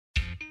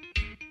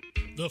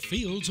The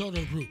Fields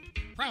Auto Group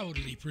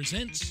proudly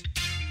presents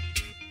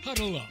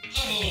Huddle Up,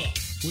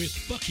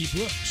 with Bucky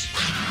Brooks,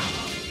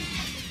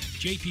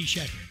 J.P.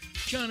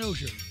 Shadrick, John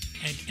Oehser,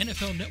 and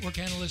NFL Network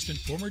analyst and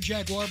former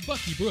Jaguar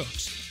Bucky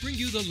Brooks bring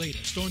you the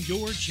latest on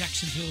your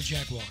Jacksonville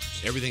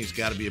Jaguars. Everything's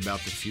got to be about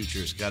the future.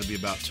 It's got to be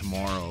about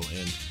tomorrow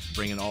and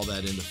bringing all that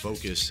into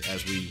focus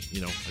as we,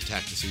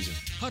 attack the season.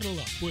 Huddle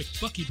Up with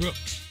Bucky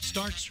Brooks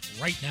starts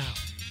right now.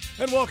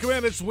 And welcome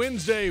in. It's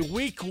Wednesday,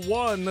 week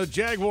 1. The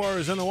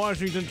Jaguars and the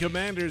Washington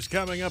Commanders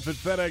coming up at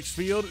FedEx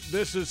Field.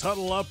 This is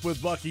Huddle Up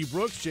with Bucky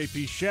Brooks,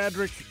 J.P.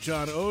 Shadrick,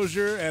 John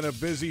Oehser, and a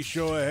busy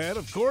show ahead.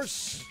 Of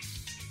course,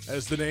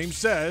 as the name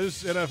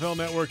says, NFL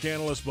Network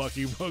analyst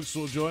Bucky Brooks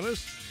will join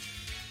us.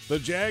 The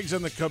Jags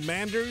and the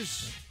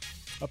Commanders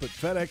up at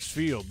FedEx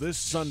Field this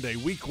Sunday,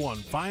 week 1,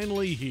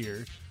 finally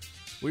here.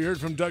 We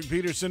heard from Doug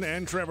Peterson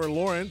and Trevor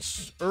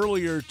Lawrence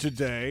earlier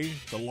today.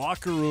 The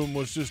locker room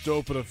was just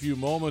open a few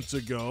moments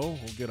ago.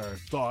 We'll get our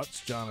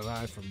thoughts, John and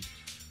I, from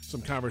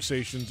some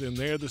conversations in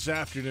there this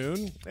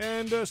afternoon.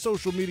 And a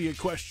social media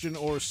question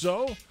or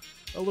so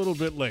a little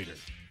bit later.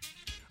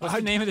 What's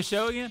the name of the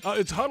show again?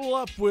 It's Huddle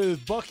Up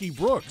with Bucky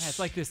Brooks. Yeah, it's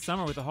like this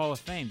summer with the Hall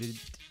of Fame.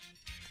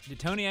 Did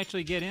Tony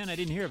actually get in? I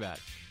didn't hear about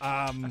it.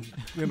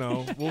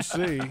 We'll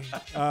see.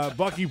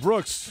 Bucky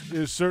Brooks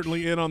is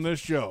certainly in on this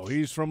show.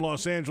 He's from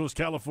Los Angeles,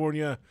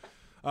 California.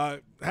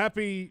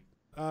 Happy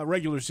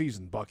regular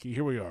season, Bucky.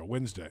 Here we are,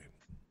 Wednesday.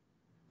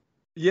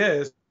 Yeah,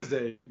 it's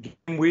Wednesday.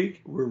 Game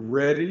week. We're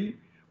ready.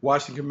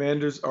 Washington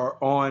Commanders are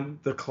on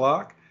the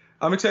clock.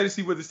 I'm excited to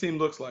see what this team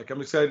looks like.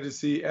 I'm excited to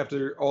see,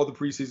 after all the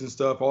preseason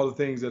stuff, all the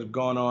things that have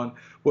gone on,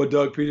 what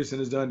Doug Peterson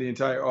has done the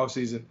entire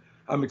offseason.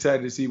 I'm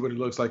excited to see what it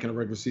looks like in a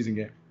regular season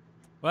game.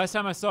 Last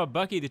time I saw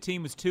Bucky, the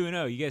team was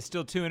 2-0. You guys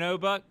still 2-0,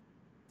 Buck?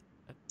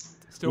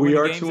 We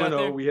are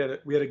 2-0.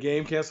 We had a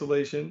game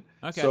cancellation.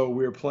 Okay. So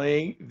we're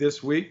playing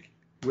this week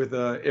with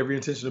every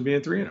intention of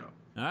being 3-0.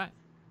 All right.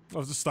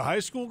 Oh, is this the high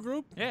school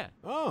group? Yeah.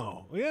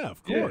 Oh, yeah,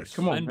 of course. Yeah,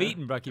 come on,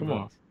 unbeaten, man. Bucky Come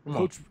Brooks. on.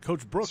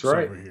 Coach Brooks That's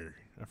right. over here.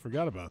 I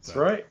forgot about that. That's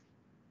right.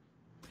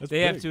 That's They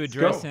big. have to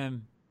address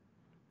him,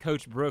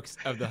 Coach Brooks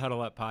of the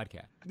Huddle Up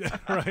podcast.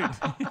 Right.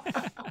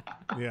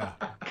 Yeah.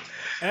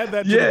 Add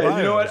that to the bio.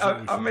 You know what?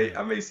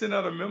 I may send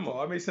out a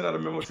memo. I may send out a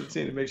memo to the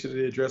team to make sure that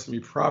they address me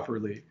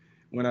properly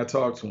when I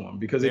talk to them,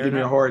 because they give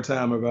me a hard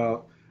time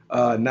about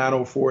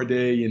 904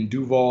 day and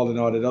Duval and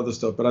all that other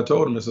stuff. But I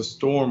told them it's a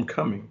storm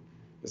coming.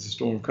 It's a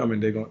storm coming.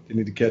 They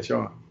need to catch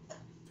on.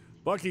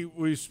 Bucky,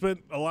 we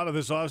spent a lot of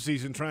this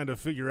offseason trying to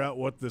figure out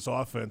what this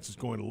offense is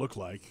going to look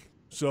like.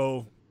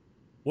 So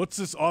what's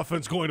this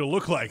offense going to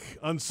look like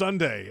on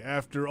Sunday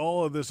after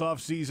all of this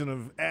offseason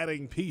of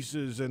adding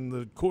pieces and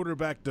the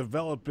quarterback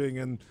developing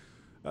and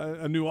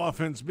a new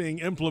offense being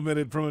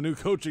implemented from a new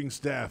coaching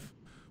staff?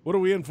 What are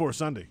we in for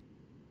Sunday?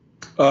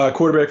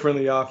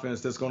 Quarterback-friendly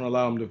offense that's going to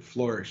allow them to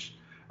flourish.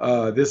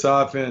 This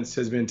offense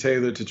has been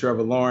tailored to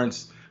Trevor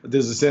Lawrence.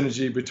 There's a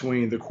synergy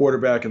between the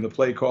quarterback and the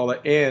play caller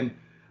and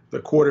the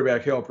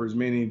quarterback helpers,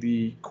 meaning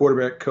the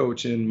quarterback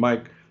coach and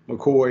Mike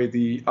McCoy,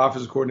 the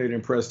offensive coordinator,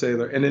 and Press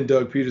Taylor, and then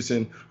Doug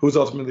Peterson, who's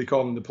ultimately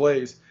calling the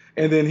plays.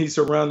 And then he's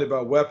surrounded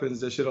by weapons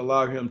that should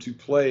allow him to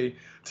play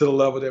to the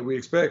level that we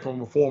expect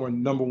from a former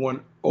number 1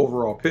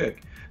 overall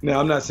pick. Now,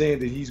 I'm not saying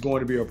that he's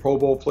going to be a Pro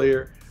Bowl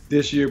player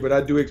this year, but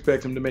I do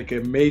expect him to make a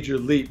major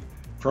leap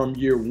from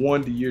year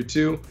 1 to year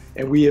 2.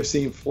 And we have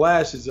seen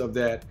flashes of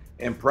that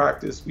in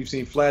practice. We've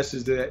seen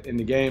flashes of that in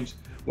the games.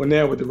 Well,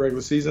 now with the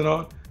regular season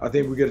on, I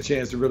think we get a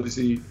chance to really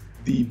see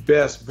the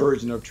best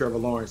version of Trevor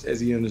Lawrence as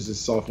he enters his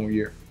sophomore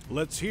year.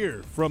 Let's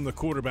hear from the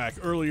quarterback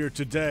earlier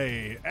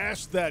today.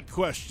 Asked that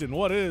question,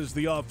 what is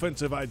the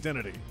offensive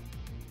identity?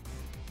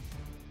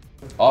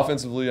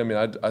 Offensively,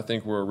 I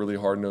think we're a really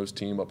hard-nosed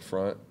team up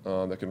front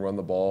that can run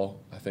the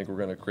ball. I think we're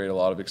going to create a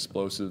lot of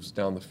explosives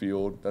down the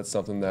field. That's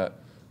something that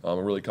I'm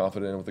really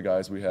confident in with the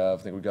guys we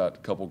have. I think we've got a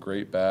couple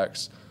great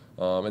backs.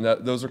 And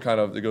those are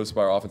it goes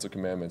by our offensive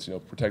commandments,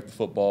 protect the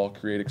football,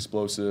 create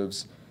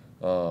explosives,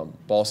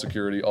 ball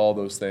security, all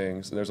those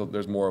things. And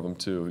there's more of them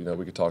too,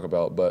 we could talk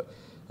about. But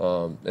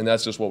and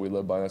that's just what we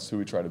live by. That's who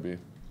we try to be.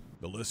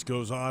 The list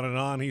goes on and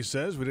on, he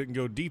says. We didn't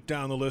go deep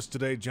down the list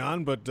today,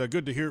 John, but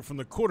good to hear it from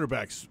the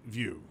quarterback's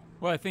view.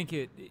 Well, I think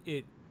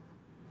I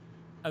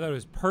thought it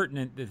was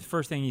pertinent that the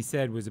first thing he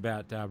said was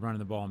about running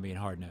the ball and being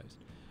hard-nosed.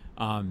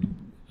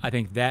 I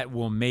think that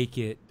will make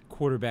it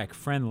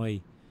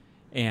quarterback-friendly,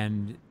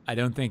 and I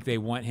don't think they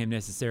want him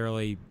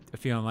necessarily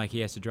feeling like he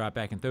has to drop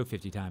back and throw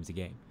 50 times a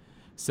game.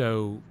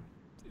 So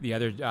the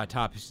other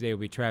topics today will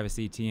be Travis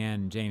Etienne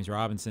and James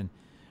Robinson.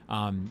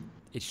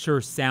 It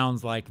sure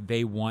sounds like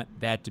they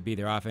want that to be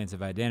their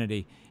offensive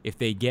identity. If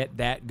they get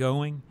that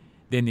going,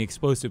 then the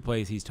explosive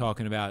plays he's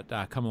talking about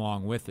come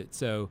along with it.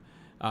 So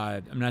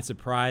I'm not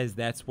surprised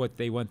that's what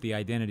they want the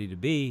identity to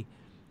be.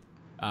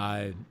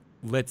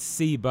 Let's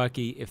see,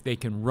 Bucky, if they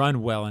can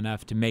run well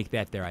enough to make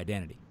that their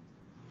identity.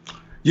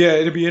 Yeah,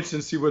 it'll be interesting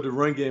to see what the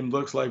run game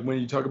looks like when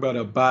you talk about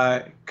a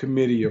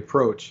by-committee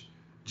approach.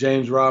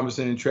 James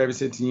Robinson and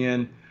Travis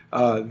Etienne,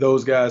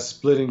 those guys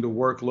splitting the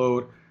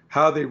workload.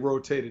 how they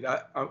rotated.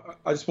 I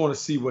just want to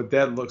see what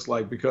that looks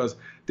like, because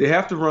they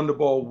have to run the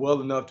ball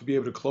well enough to be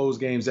able to close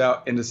games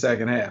out in the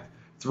second half.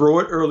 Throw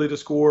it early to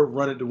score,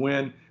 run it to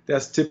win.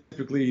 That's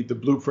typically the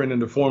blueprint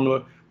and the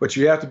formula. But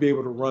you have to be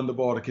able to run the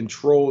ball to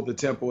control the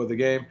tempo of the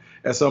game.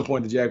 At some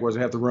point, the Jaguars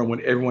have to run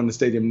when everyone in the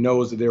stadium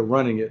knows that they're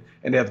running it,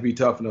 and they have to be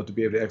tough enough to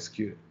be able to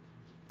execute it.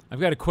 I've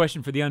got a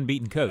question for the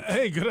unbeaten coach.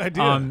 Hey, good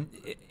idea.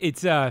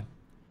 It's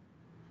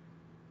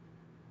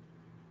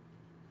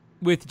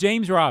with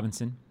James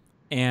Robinson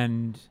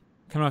and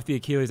coming off the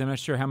Achilles. I'm not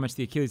sure how much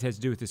the Achilles has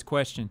to do with this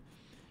question.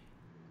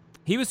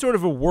 He was sort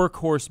of a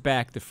workhorse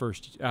back the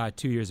first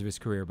 2 years of his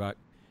career, Buck.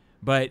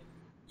 But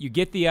you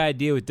get the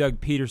idea with Doug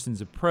Peterson's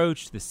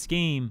approach, the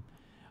scheme,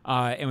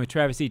 and with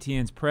Travis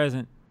Etienne's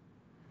present,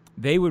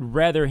 they would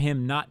rather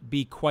him not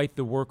be quite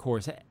the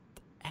workhorse.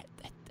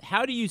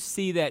 How do you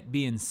see that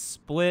being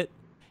split?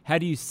 How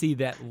do you see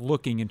that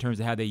looking in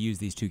terms of how they use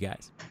these two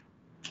guys?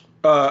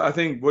 I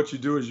think what you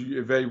do is you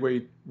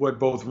evaluate what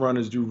both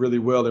runners do really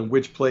well and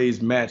which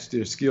plays match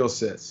their skill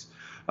sets.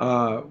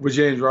 With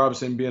James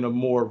Robinson being a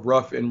more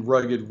rough and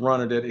rugged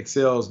runner that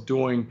excels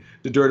doing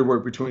the dirty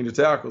work between the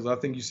tackles, I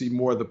think you see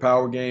more of the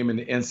power game and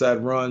the inside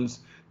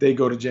runs. They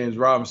go to James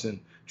Robinson.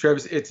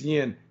 Travis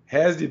Etienne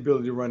has the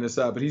ability to run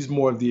inside, but he's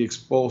more of the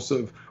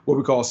explosive, what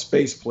we call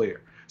space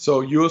player.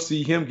 So you'll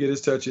see him get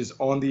his touches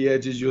on the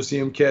edges. You'll see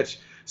him catch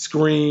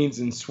screens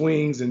and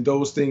swings and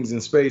those things in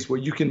space where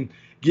you can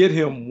get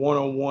him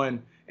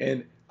one-on-one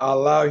and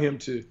allow him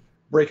to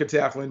break a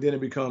tackle, and then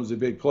it becomes a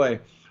big play.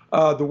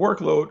 The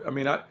workload, I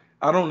mean,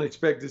 I don't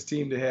expect this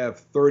team to have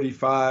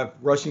 35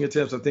 rushing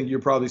attempts. I think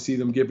you'll probably see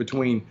them get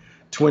between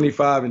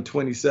 25 and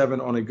 27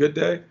 on a good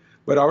day.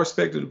 But I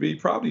expect it to be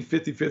probably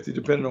 50-50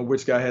 depending on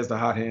which guy has the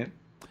hot hand.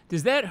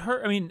 Does that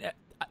hurt? I mean,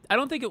 I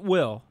don't think it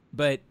will,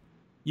 but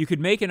you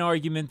could make an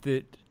argument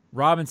that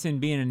Robinson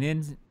being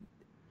an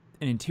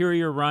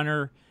interior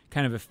runner,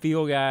 kind of a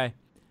feel guy,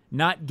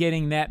 not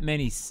getting that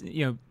many,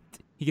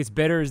 he gets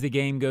better as the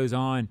game goes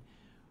on.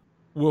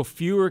 Will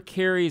fewer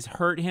carries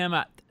hurt him?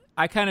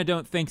 I kind of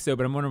don't think so,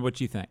 but I'm wondering what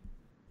you think.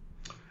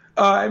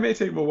 It may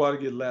take him a while to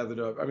get lathered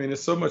up. I mean,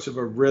 it's so much of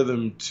a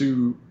rhythm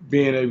to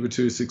being able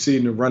to succeed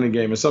in the running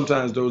game. And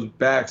sometimes those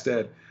backs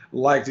that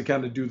like to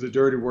kind of do the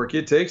dirty work,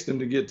 it takes them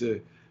to get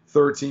to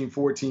 13,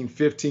 14,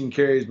 15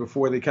 carries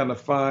before they kind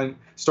of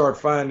start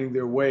finding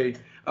their way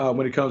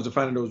when it comes to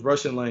finding those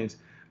rushing lanes.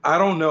 I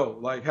don't know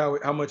like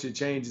how much it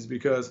changes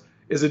because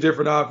it's a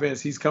different offense.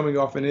 He's coming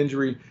off an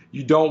injury.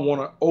 You don't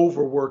want to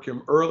overwork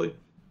him early,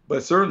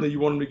 but certainly you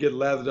want him to get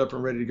lathered up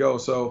and ready to go.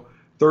 So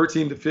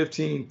 13 to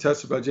 15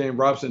 touches by James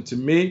Robinson, to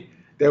me,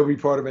 that would be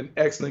part of an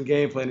excellent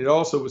game plan. It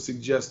also would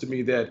suggest to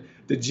me that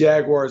the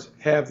Jaguars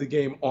have the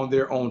game on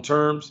their own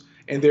terms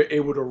and they're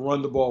able to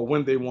run the ball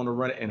when they want to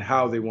run it and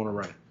how they want to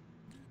run it.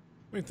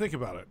 I mean, think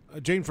about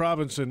it. James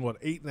Robinson,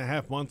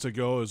 8.5 months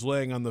ago, is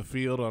laying on the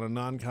field on a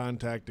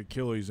non-contact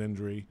Achilles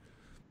injury.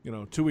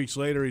 2 weeks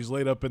later, he's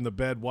laid up in the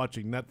bed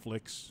watching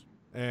Netflix,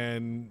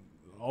 and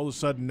all of a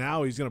sudden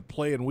now he's going to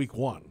play in week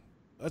 1.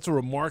 That's a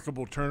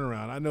remarkable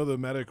turnaround. I know the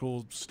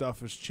medical stuff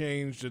has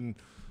changed and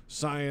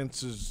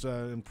science is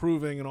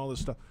improving and all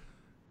this stuff.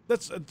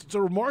 It's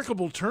a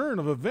remarkable turn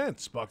of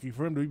events, Bucky,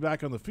 for him to be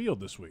back on the field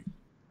this week.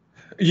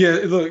 Yeah,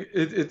 look,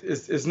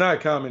 it's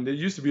not common. There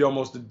used to be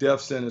almost a death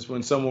sentence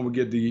when someone would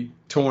get the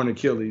torn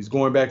Achilles.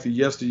 Going back to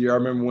yesteryear, I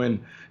remember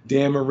when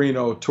Dan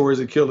Marino tore his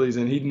Achilles,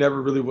 and he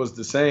never really was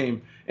the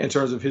same in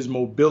terms of his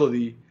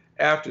mobility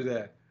after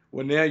that.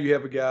 Well, now you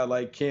have a guy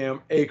like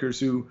Cam Akers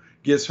who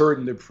gets hurt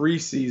in the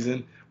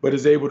preseason but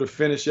is able to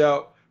finish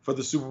out for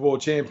the Super Bowl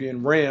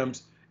champion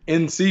Rams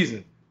in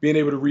season, being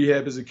able to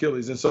rehab his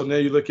Achilles. And so now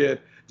you look at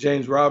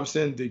James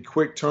Robinson, the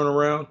quick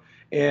turnaround,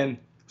 and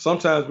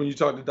sometimes when you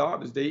talk to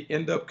doctors, they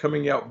end up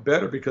coming out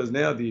better because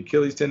now the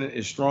Achilles tendon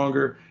is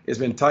stronger. It's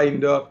been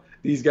tightened up.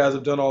 These guys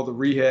have done all the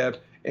rehab.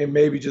 And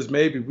maybe, just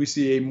maybe, we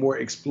see a more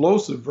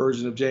explosive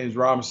version of James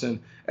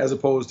Robinson as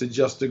opposed to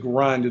just the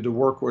grind of the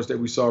workhorse that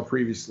we saw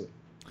previously.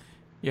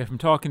 Yeah, from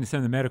talking to some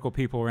of the medical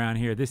people around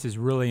here, this is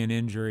really an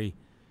injury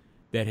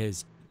that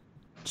has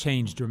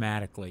changed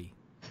dramatically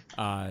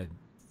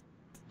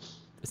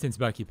since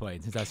Bucky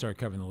played, since I started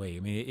covering the league.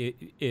 I mean,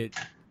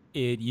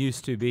 it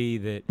used to be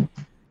that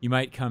you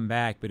might come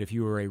back, but if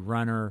you were a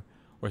runner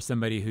or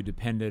somebody who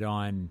depended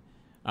on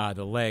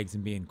the legs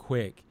and being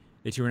quick,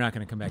 that you were not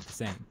going to come back the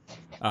same.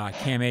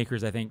 Cam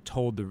Akers, I think,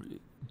 told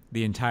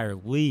the entire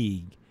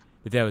league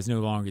that was no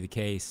longer the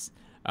case,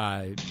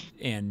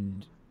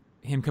 and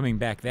him coming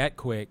back that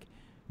quick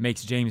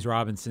makes James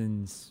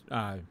Robinson's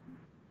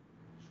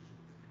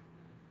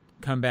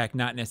comeback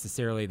not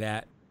necessarily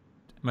that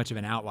much of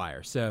an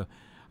outlier. So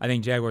I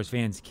think Jaguars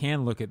fans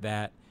can look at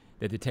that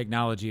the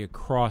technology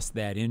across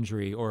that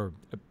injury or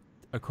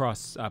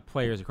across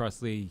players across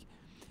the league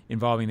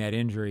involving that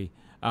injury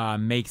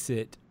makes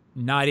it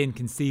not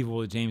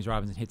inconceivable that James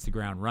Robinson hits the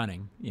ground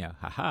running. See?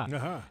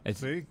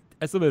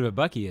 That's a little bit of a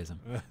Buckyism.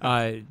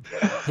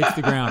 Hits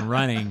the ground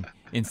running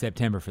in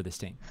September for this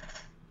team.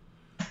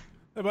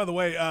 Hey, by the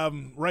way,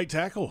 right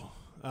tackle,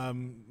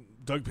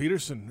 Doug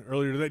Peterson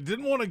earlier today.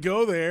 Didn't want to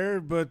go there,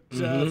 but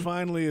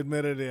finally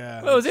admitted,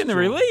 Well, it was in the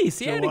release.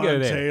 He had to go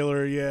there.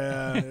 Taylor,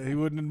 he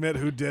wouldn't admit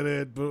who did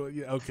it, but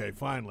yeah, okay,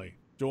 finally.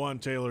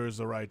 Jawan Taylor is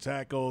the right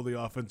tackle. The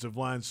offensive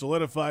line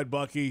solidified.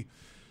 Bucky,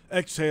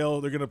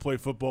 exhale. They're going to play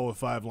football with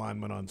 5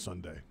 linemen on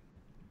Sunday.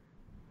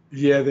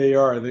 Yeah, they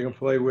are. They're going to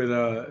play with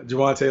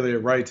Jawan Taylor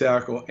at right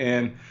tackle.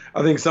 And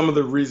I think some of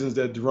the reasons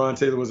that Jawan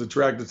Taylor was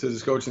attracted to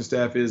this coaching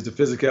staff is the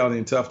physicality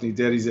and toughness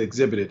that he's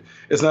exhibited.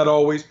 It's not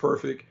always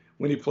perfect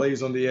when he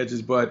plays on the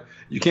edges, but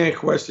you can't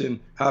question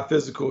how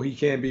physical he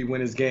can be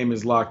when his game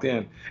is locked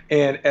in.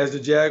 And as the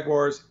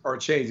Jaguars are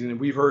changing, and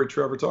we've heard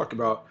Trevor talk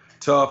about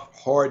tough,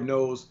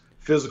 hard-nosed,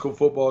 physical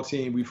football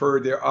team. We've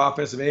heard their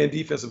offensive and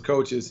defensive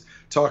coaches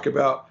talk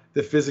about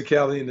the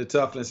physicality and the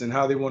toughness and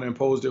how they want to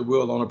impose their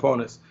will on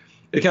opponents.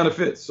 It kind of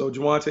fits. So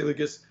Jawan Taylor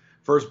gets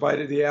first bite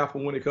at the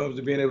apple when it comes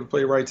to being able to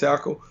play right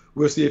tackle.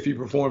 We'll see if he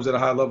performs at a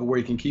high level where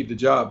he can keep the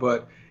job.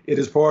 But it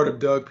is part of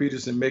Doug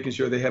Peterson making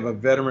sure they have a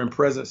veteran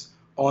presence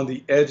on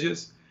the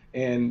edges.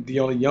 And the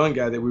only young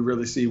guy that we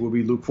really see will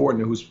be Luke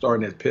Fortner, who's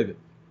starting at pivot.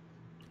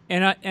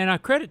 And I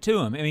credit to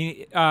him. I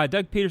mean,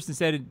 Doug Peterson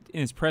said in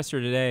his presser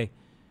today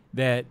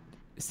that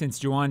since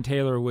Jawan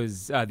Taylor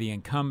was the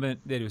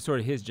incumbent, that it was sort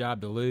of his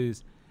job to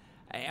lose.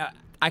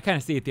 I kind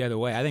of see it the other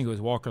way. I think it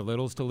was Walker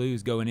Little's to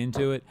lose going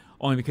into it,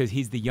 only because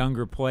he's the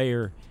younger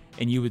player,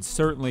 and you would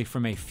certainly,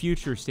 from a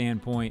future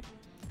standpoint,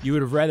 you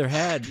would have rather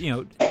had,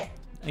 I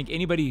think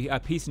anybody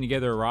piecing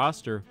together a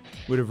roster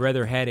would have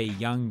rather had a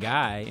young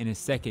guy in his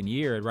second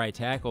year at right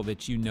tackle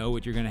that you know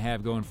what you're going to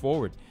have going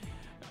forward.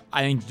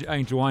 I think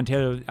Jawan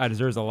Taylor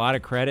deserves a lot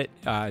of credit.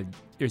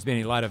 There's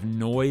been a lot of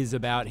noise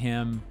about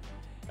him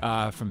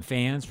from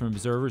fans, from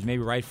observers,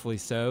 maybe rightfully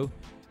so,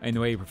 in the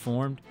way he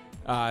performed.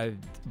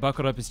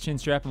 Buckled up his chin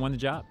strap and won the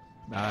job.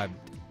 I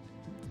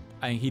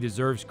think he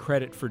deserves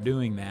credit for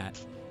doing that.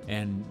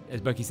 And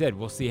as Bucky said,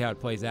 we'll see how it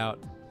plays out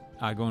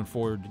going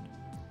forward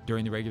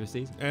during the regular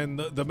season. And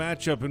the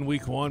matchup in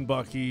Week 1,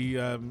 Bucky,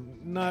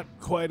 not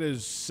quite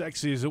as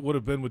sexy as it would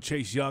have been with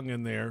Chase Young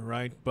in there,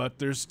 right? But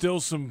there's still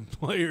some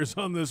players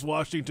on this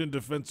Washington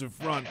defensive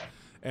front,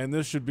 and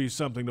this should be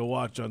something to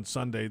watch on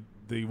Sunday.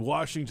 The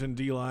Washington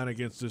D-line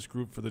against this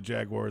group for the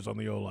Jaguars on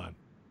the O-line.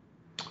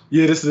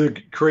 Yeah, this is a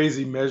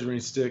crazy measuring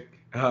stick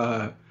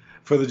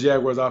for the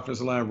Jaguars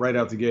offensive line right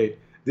out the gate.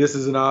 This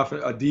is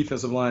a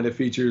defensive line that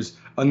features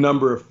a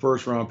number of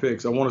first-round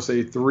picks. I want to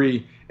say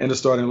 3 in the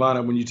starting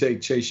lineup when you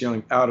take Chase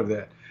Young out of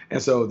that.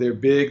 And so they're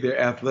big, they're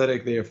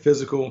athletic, they are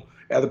physical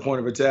at the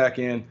point of attack.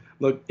 And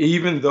look,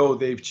 even though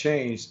they've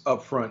changed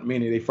up front,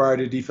 meaning they fired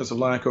their defensive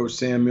line coach,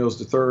 Sam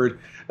Mills III,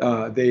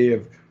 they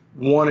have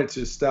wanted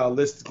to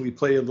stylistically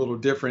play a little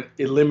different,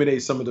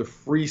 eliminate some of the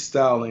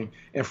freestyling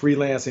and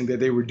freelancing that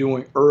they were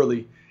doing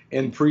early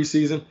in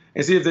preseason,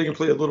 and see if they can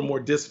play a little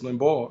more disciplined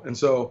ball. And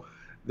so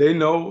they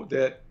know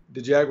that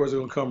the Jaguars are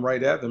going to come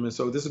right at them. And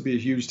so this would be a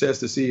huge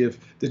test to see if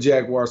the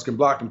Jaguars can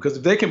block them. Because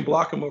if they can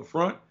block them up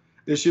front,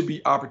 there should be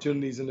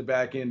opportunities in the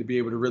back end to be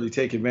able to really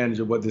take advantage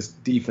of what this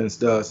defense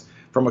does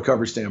from a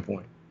coverage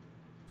standpoint.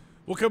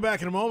 We'll come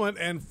back in a moment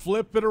and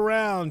flip it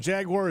around.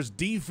 Jaguars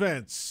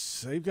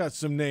defense. They've got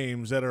some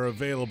names that are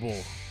available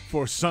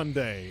for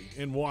Sunday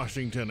in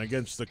Washington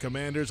against the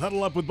Commanders.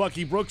 Huddle Up with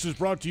Bucky Brooks is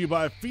brought to you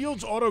by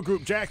Fields Auto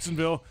Group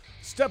Jacksonville.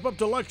 Step up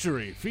to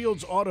luxury,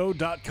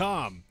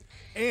 fieldsauto.com.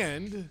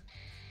 And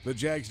the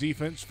Jags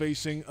defense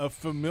facing a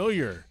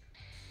familiar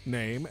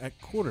name at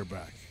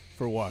quarterback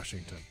for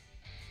Washington.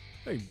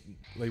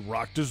 They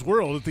rocked his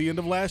world at the end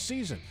of last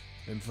season,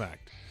 in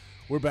fact.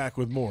 We're back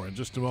with more in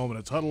just a moment.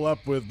 It's Huddle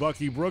Up with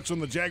Bucky Brooks on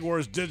the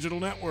Jaguars Digital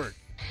Network.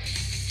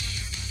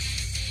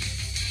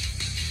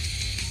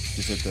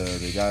 Just that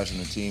the guys on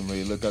the team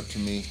really look up to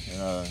me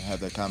and have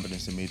that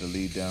confidence in me to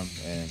lead them.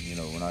 And,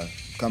 when I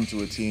come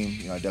to a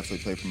team, I definitely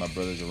play for my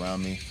brothers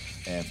around me.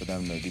 And for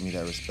them to give me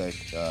that respect,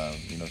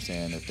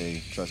 saying that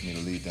they trust me to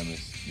lead them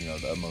is,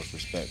 the utmost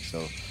respect.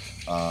 So,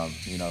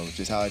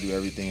 just how I do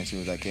everything as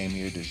soon as I came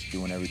here, just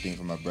doing everything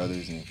for my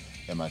brothers and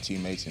my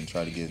teammates and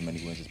try to get as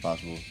many wins as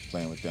possible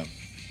playing with them.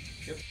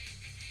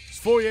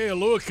 Foye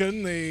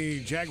Oluokun,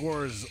 the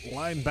Jaguars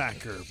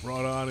linebacker,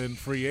 brought on in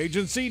free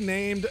agency,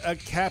 named a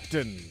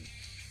captain.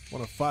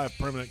 One of 5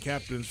 permanent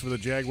captains for the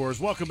Jaguars.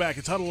 Welcome back.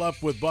 It's Huddle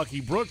Up with Bucky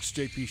Brooks,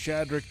 JP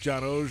Shadrick,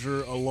 John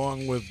Oehser,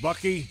 along with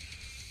Bucky.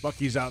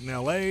 Bucky's out in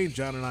L.A.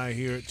 John and I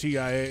here at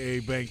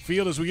TIAA Bank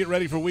Field as we get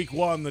ready for Week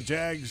 1, the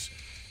Jags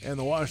and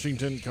the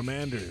Washington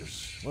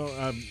Commanders.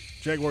 Well,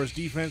 Jaguars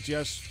defense,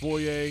 yes,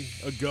 Foye,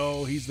 a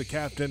go. He's the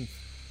captain.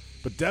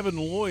 But Devin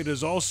Lloyd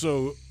has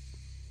also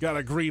got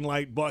a green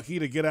light, Bucky,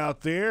 to get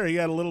out there. He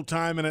had a little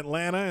time in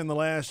Atlanta in the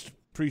last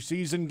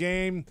preseason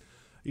game.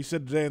 He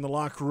said today in the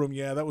locker room,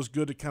 yeah, that was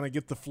good to kind of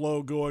get the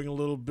flow going a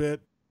little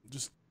bit.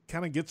 Just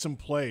kind of get some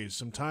plays,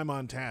 some time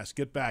on task,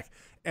 get back.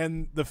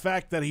 And the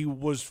fact that he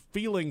was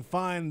feeling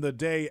fine the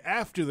day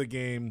after the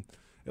game,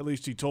 at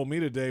least he told me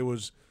today,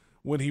 was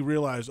when he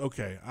realized,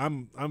 okay,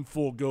 I'm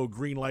full go,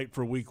 green light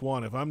for Week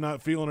 1. If I'm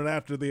not feeling it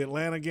after the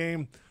Atlanta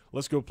game,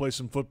 let's go play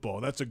some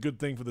football. That's a good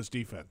thing for this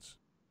defense.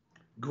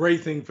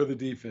 Great thing for the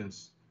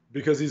defense.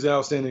 Because he's an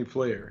outstanding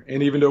player.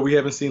 And even though we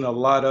haven't seen a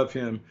lot of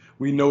him,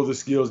 we know the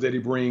skills that he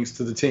brings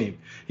to the team.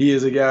 He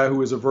is a guy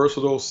who is a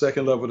versatile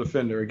second-level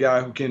defender, a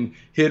guy who can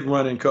hit,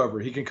 run, and cover.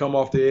 He can come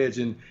off the edge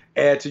and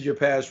add to your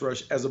pass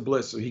rush as a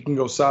blitzer. He can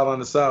go sideline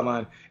to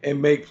sideline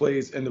and make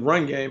plays in the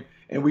run game.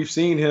 And we've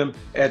seen him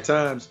at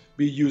times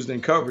be used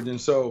in coverage.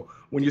 And so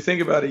when you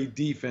think about a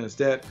defense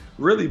that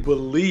really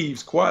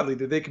believes quietly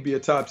that they could be a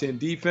top 10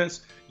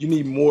 defense, you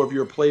need more of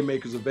your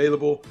playmakers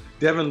available.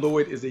 Devin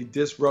Lloyd is a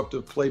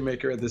disruptive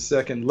playmaker at the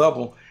second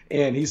level,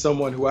 and he's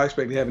someone who I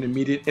expect to have an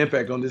immediate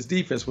impact on this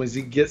defense when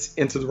he gets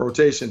into the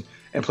rotation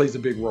and plays a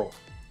big role.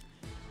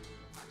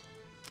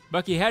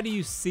 Bucky, how do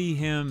you see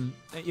him?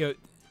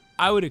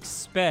 I would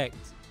expect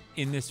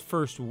in this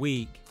first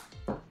week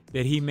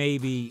that he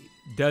maybe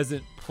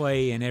doesn't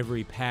play in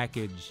every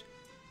package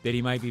that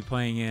he might be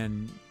playing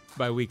in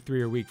by week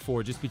 3 or week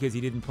 4, just because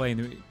he didn't play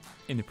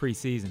in the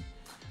preseason.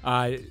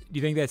 Do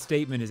you think that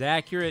statement is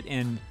accurate?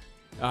 And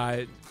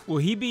will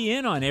he be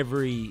in on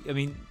every? I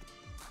mean,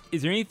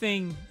 is there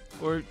anything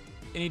or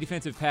any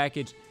defensive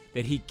package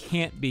that he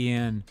can't be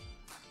in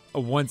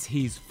once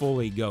he's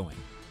fully going?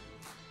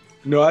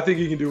 No, I think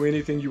he can do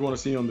anything you want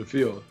to see on the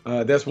field.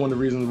 That's one of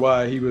the reasons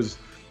why he was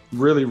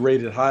really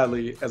rated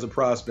highly as a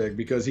prospect,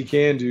 because he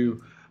can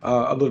do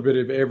a little bit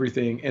of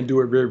everything and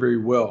do it very, very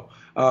well.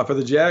 For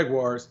the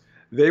Jaguars,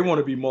 they want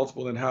to be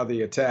multiple in how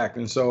they attack.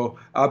 And so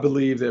I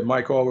believe that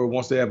Mike Caldwell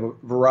wants to have a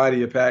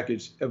variety of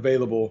package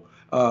available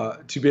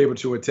to be able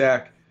to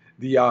attack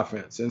the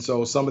offense. And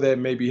so some of that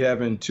may be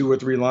having 2 or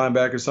 3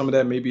 linebackers. Some of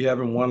that may be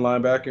having 1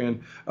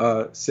 linebacker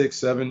and 6,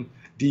 7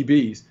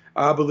 DBs.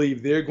 I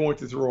believe they're going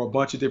to throw a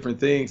bunch of different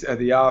things at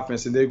the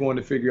offense, and they're going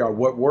to figure out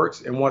what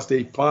works. And once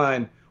they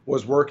find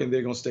what's working,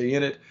 they're going to stay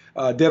in it.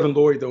 Devin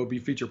Lloyd, though, will be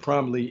featured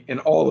prominently in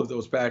all of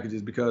those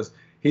packages because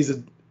he's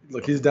a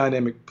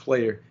dynamic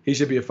player. He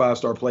should be a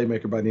 5-star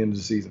playmaker by the end of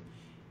the season.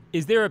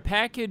 Is there a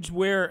package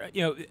where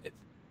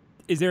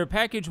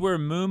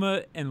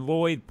Muma and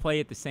Lloyd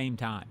play at the same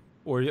time,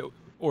 or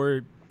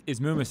is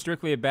Muma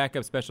strictly a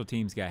backup special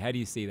teams guy? How do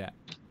you see that?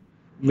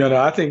 No,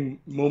 I think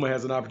Muma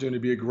has an opportunity to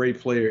be a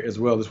great player as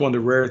well. It's one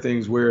of the rare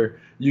things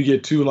where you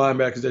get 2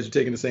 linebackers that you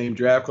take in the same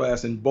draft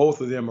class, and both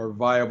of them are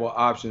viable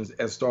options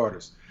as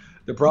starters.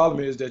 The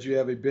problem is that you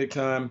have a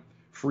big-time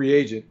free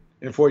agent,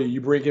 and for you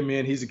bring him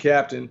in, he's a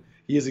captain.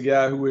 He is a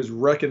guy who is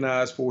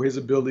recognized for his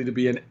ability to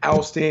be an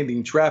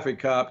outstanding traffic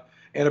cop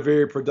and a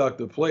very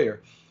productive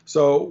player.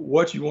 So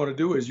what you want to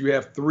do is you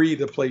have 3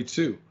 to play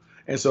 2.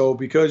 And so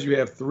because you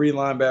have 3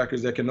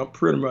 linebackers that can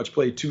pretty much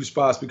play 2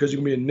 spots, because you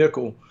can be a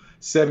nickel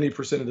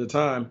 70% of the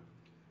time,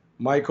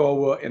 Mike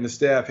Caldwell and the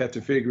staff have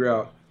to figure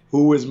out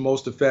who is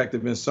most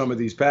effective in some of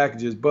these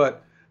packages.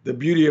 But the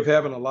beauty of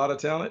having a lot of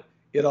talent,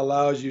 it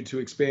allows you to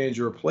expand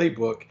your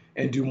playbook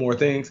and do more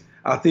things.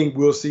 I think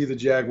we'll see the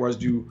Jaguars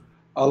do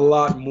a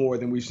lot more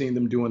than we've seen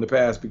them do in the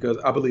past, because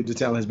I believe the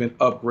talent has been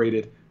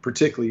upgraded,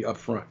 particularly up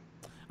front.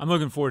 I'm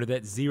looking forward to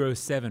that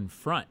 0-7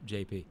 front,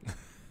 JP.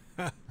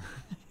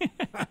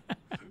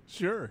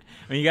 Sure.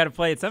 I mean, you got to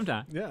play it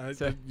sometime. Yeah,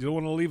 So you don't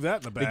want to leave that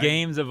in the bag. the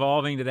game's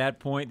evolving to that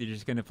point. They're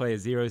just going to play a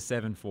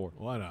 0-7-4.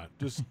 Why not?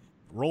 Just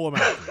roll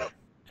them out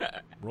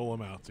there. Roll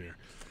them out there.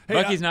 Hey,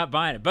 Bucky's not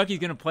buying it. Bucky's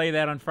going to play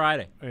that on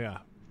Friday. Yeah.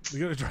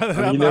 You're going to try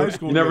that out in never- high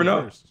school. you never game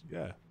know. First.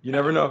 Yeah. You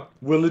never know.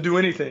 Willing to do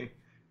anything.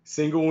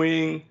 Single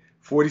wing,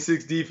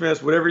 46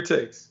 defense, whatever it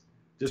takes.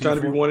 Just trying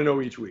to be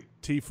 1-0 each week.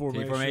 T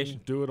formation.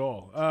 T-formation. Do it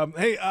all.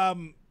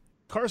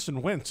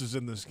 Carson Wentz is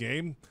in this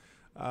game.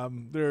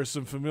 There are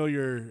some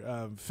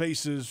familiar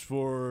faces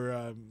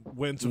for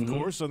Wentz, of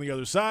course, on the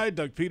other side.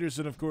 Doug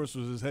Peterson, of course,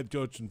 was his head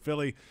coach in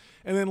Philly.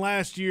 And then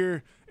last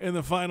year, in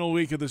the final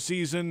week of the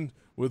season,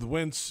 with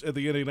Wentz at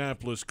the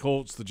Indianapolis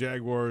Colts, the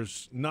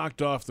Jaguars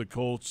knocked off the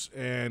Colts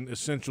and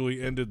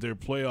essentially ended their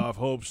playoff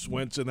hopes.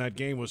 Wentz in that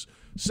game was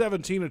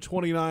 17 of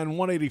 29,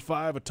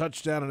 185, a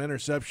touchdown, an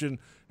interception,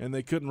 and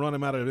they couldn't run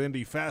him out of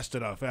Indy fast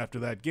enough after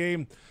that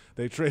game.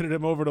 They traded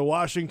him over to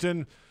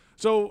Washington.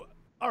 So,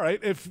 all right,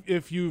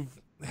 if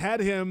you've had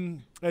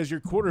him as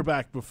your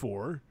quarterback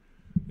before,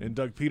 and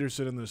Doug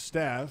Peterson and the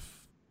staff,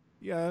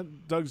 yeah,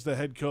 Doug's the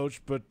head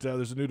coach, but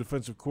there's a new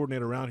defensive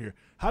coordinator around here.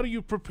 How do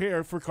you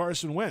prepare for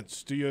Carson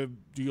Wentz? Do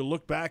you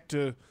look back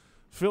to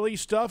Philly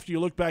stuff? Do you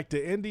look back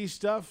to Indy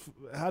stuff?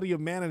 How do you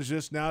manage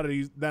this now that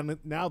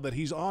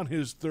he's on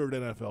his 3rd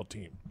NFL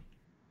team?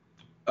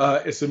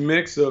 It's a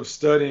mix of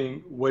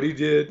studying what he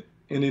did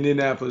in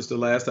Indianapolis the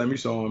last time you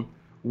saw him,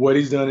 what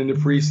he's done in the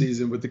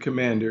preseason with the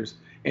Commanders,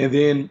 and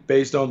then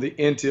based on the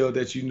intel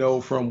that you know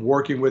from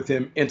working with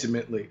him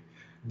intimately.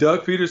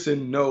 Doug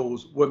Peterson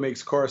knows what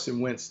makes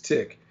Carson Wentz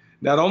tick,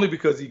 not only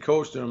because he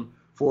coached him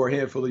for a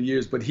handful of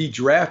years, but he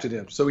drafted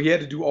him. So he had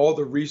to do all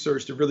the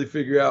research to really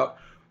figure out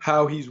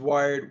how he's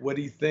wired, what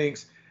he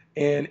thinks.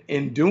 And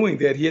in doing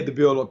that, he had to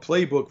build a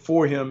playbook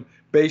for him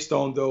based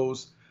on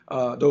those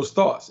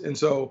thoughts. And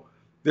so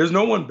there's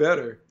no one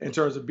better in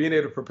terms of being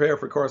able to prepare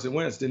for Carson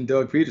Wentz than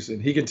Doug Peterson.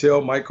 He can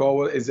tell Mike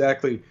Caldwell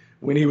exactly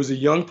when he was a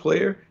young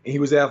player and he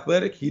was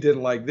athletic, he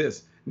didn't like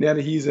this. Now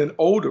that he's an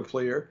older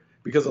player,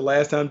 because the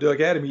last time Doug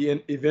had him, he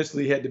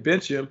eventually had to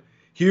bench him,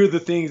 here are the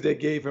things that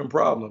gave him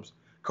problems.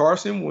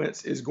 Carson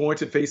Wentz is going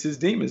to face his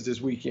demons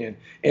this weekend.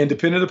 And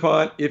depending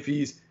upon if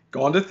he's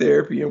gone to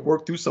therapy and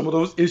worked through some of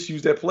those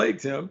issues that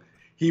plagued him,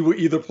 he will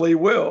either play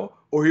well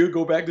or he'll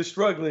go back to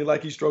struggling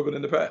like he struggled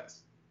in the past.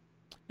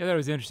 Yeah, that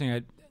was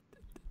interesting.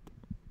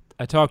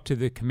 I talked to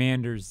the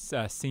Commanders'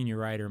 senior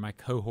writer, my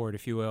cohort,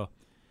 if you will,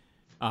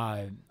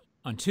 on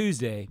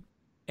Tuesday,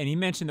 and he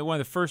mentioned that one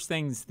of the first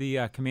things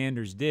the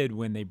Commanders did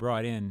when they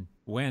brought in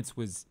Wentz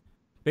was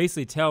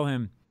basically tell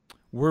him,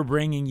 we're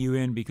bringing you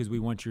in because we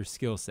want your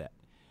skill set.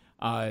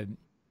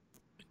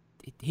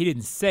 He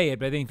didn't say it,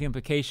 but I think the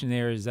implication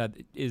there is that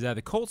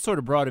the Colts sort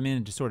of brought him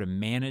in to sort of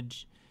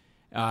manage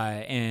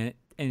and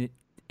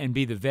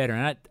be the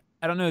veteran.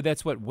 I don't know if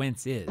that's what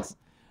Wentz is.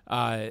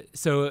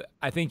 So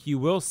I think you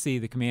will see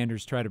the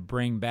Commanders try to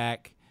bring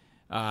back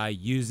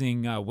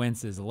using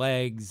Wentz's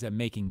legs,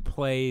 making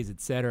plays,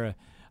 etc.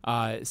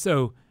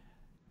 So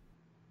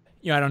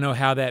I don't know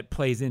how that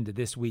plays into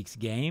this week's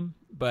game,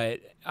 but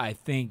I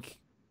think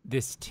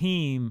this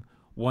team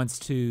wants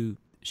to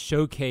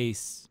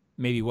showcase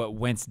maybe what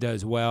Wentz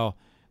does well,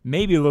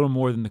 maybe a little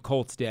more than the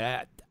Colts did.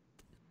 I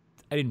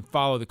didn't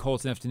follow the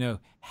Colts enough to know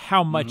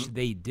how much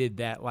they did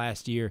that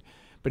last year,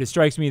 but it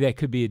strikes me that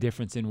could be a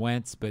difference in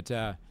Wentz. But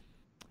I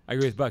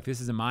agree with Buck. This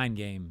is a mind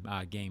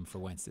game for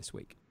Wentz this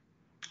week.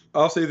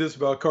 I'll say this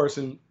about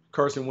Carson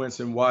Wentz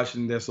in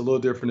Washington that's a little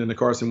different than the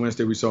Carson Wentz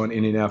that we saw in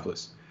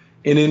Indianapolis.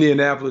 In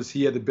Indianapolis,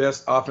 he had the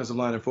best offensive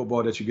line in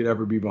football that you could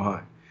ever be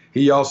behind.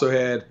 He also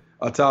had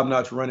a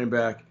top-notch running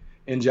back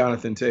in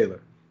Jonathan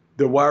Taylor.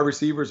 The wide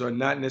receivers are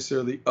not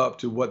necessarily up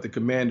to what the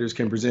Commanders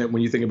can present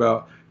when you think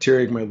about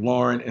Terry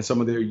McLaurin and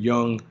some of their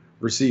young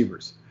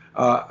receivers.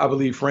 I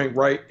believe Frank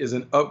Wright is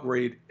an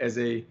upgrade as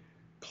a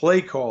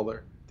play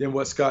caller than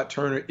what Scott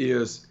Turner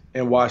is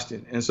in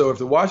Washington. And so if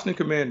the Washington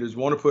Commanders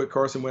want to put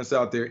Carson Wentz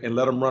out there and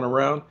let him run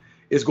around,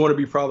 it's going to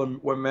be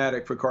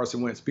problematic for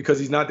Carson Wentz because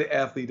he's not the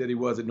athlete that he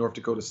was at North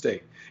Dakota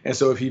State. And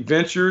so if he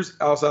ventures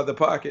outside the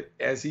pocket,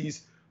 as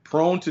he's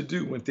prone to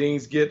do when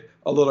things get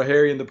a little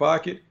hairy in the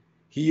pocket,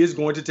 he is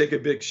going to take a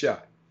big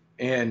shot.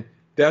 And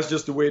that's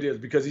just the way it is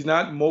because he's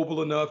not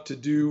mobile enough to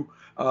do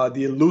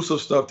the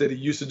elusive stuff that he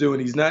used to do,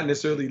 and he's not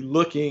necessarily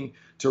looking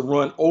to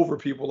run over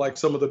people like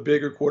some of the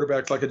bigger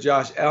quarterbacks like a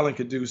Josh Allen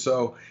could do.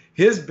 So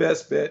his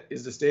best bet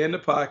is to stay in the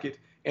pocket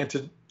and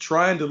to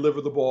try and deliver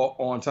the ball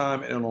on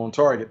time and on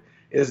target.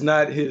 It's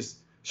not his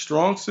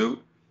strong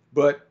suit,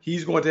 but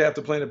he's going to have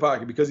to play in the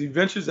pocket because he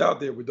ventures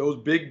out there with those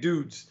big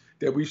dudes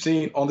that we've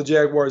seen on the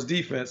Jaguars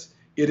defense.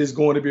 It is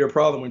going to be a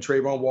problem when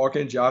Trayvon Walker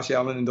and Josh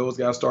Allen and those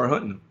guys start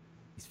hunting him.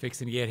 He's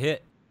fixing to get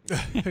hit.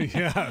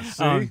 Yeah,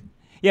 see?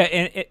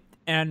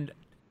 And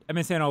I've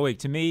been saying all week,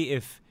 to me,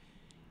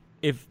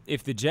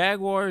 if the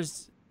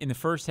Jaguars in the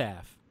first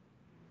half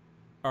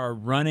are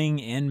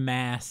running en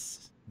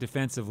masse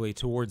defensively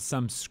towards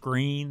some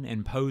screen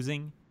and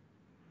posing,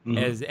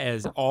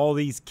 as all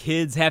these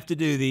kids have to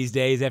do these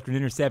days after an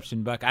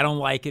interception, Buck, I don't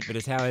like it, but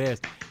it's how it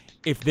is.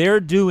 If they're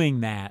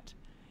doing that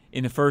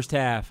in the first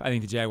half, I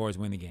think the Jaguars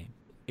win the game.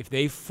 If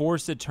they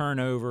force a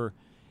turnover,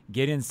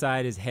 get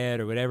inside his head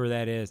or whatever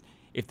that is,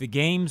 if the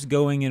game's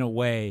going in a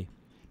way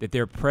that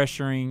they're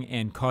pressuring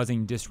and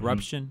causing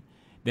disruption,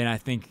 then I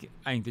think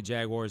the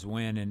Jaguars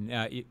win. And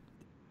I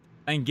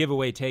think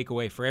giveaway,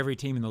 takeaway for every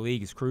team in the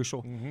league is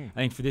crucial. I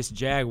think for this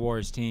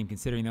Jaguars team,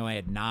 considering they only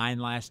had 9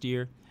 last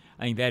year,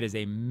 I think that is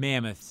a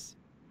mammoth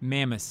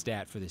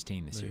stat for this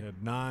team this year.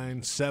 They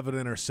had 7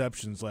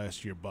 interceptions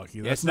last year,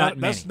 Bucky. That's not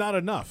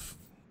enough.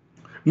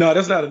 No,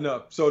 that's not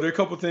enough. So there are a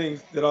couple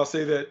things that I'll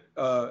say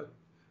that,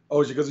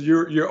 Oja, because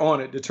you're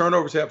on it. The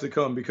turnovers have to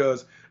come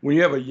because when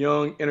you have a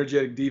young,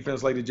 energetic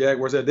defense like the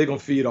Jaguars, they're going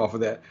to feed off of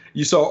that.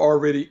 You saw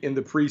already in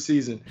the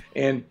preseason,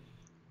 and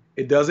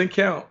it doesn't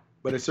count,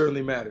 but it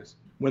certainly matters.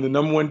 When the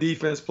number one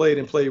defense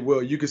played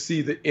well, you could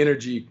see the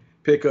energy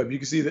pick up. You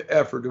could see the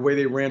effort, the way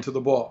they ran to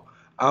the ball.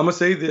 I'm going to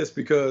say this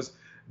because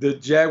the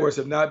Jaguars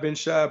have not been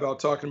shy about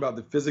talking about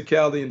the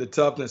physicality and the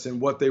toughness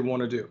and what they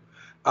want to do.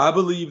 I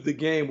believe the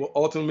game will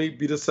ultimately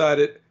be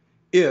decided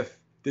if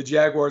the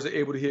Jaguars are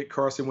able to hit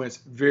Carson Wentz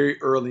very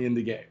early in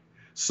the game.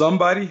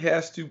 Somebody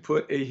has to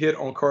put a hit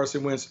on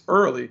Carson Wentz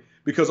early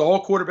because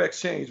all quarterbacks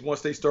change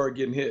once they start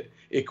getting hit.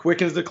 It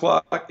quickens the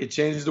clock. It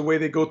changes the way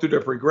they go through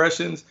their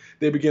progressions.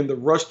 They begin to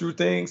rush through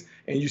things,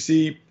 and you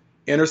see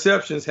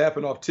interceptions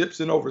happen off tips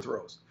and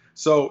overthrows.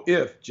 So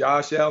if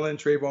Josh Allen,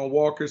 Trayvon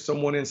Walker,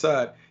 someone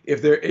inside,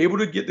 if they're able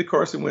to get to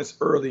Carson Wentz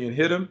early and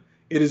hit him,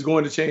 it is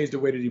going to change the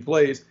way that he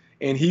plays,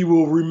 and he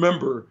will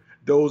remember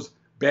those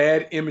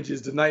bad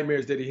images, the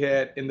nightmares that he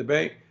had in the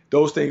bank.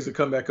 Those things will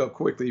come back up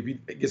quickly if he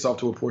gets off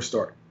to a poor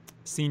start.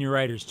 Senior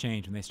writers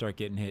change when they start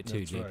getting hit too,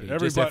 That's JP. Right.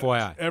 Just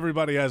FYI.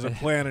 Everybody has a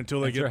plan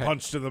until they get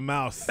punched in the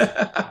mouth.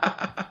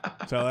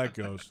 That's how that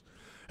goes.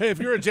 Hey, if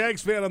you're a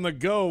Jags fan on the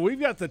go, we've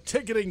got the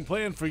ticketing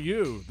plan for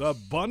you. The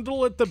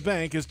Bundle at the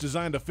Bank is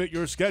designed to fit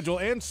your schedule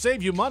and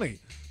save you money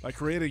by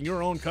creating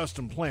your own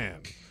custom plan.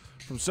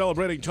 From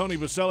celebrating Tony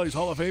Vaselli's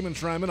Hall of Fame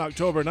enshrinement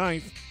October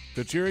 9th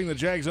to cheering the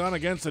Jags on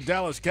against the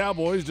Dallas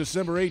Cowboys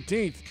December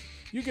 18th,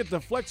 you get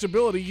the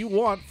flexibility you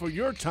want for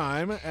your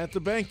time at the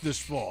bank this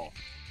fall.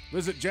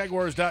 Visit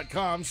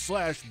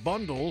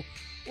jaguars.com/bundle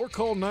or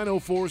call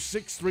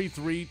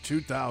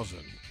 904-633-2000.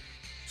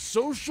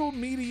 Social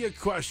media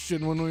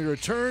question when we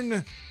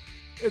return.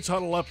 It's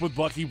Huddle Up with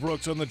Bucky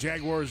Brooks on the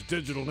Jaguars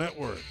Digital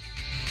Network.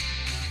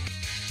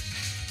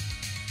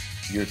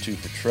 Year 2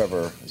 for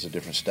Trevor is a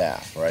different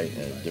staff, right?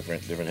 A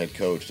different head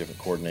coach, different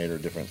coordinator,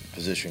 different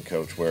position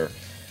coach. Where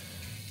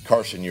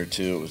Carson year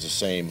 2, it was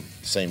the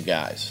same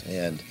guys,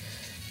 and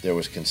there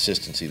was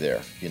consistency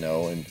there,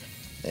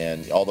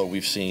 And although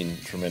we've seen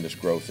tremendous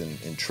growth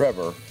in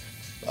Trevor,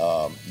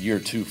 year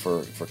 2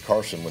 for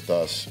Carson with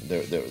us,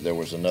 there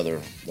was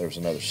another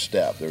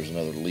step, there was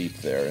another leap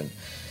there,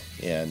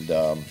 and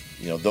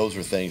those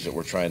are things that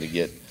we're trying to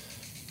get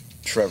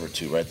Trevor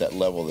to, right? That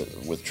level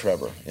with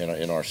Trevor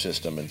in our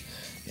system, and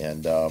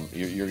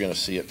you're going to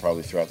see it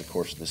probably throughout the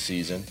course of the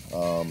season,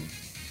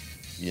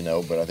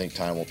 but I think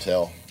time will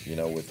tell,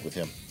 with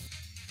him.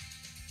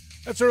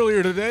 That's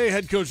earlier today.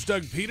 Head coach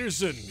Doug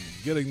Peterson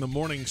getting the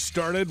morning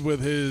started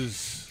with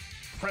his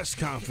press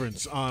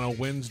conference on a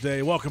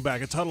Wednesday. Welcome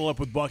back. It's Huddle Up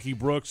with Bucky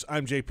Brooks.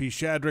 I'm JP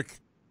Shadrick.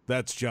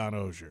 That's John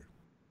Oehser.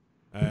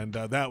 And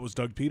that was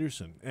Doug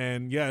Peterson.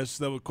 And, yes,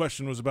 the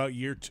question was about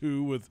year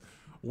 2 with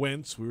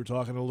Wentz. We were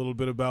talking a little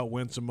bit about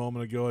Wentz a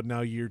moment ago, and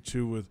now year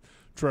 2 with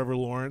Trevor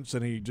Lawrence,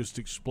 and he just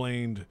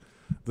explained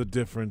the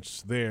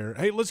difference there.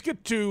 Hey, let's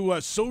get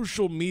to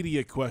social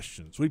media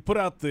questions. We put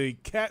out the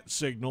cat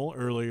signal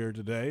earlier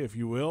today, if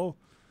you will,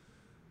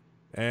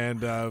 and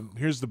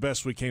here's the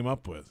best we came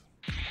up with.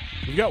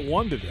 We got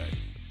one today.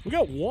 We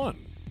got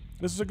one.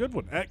 This is a good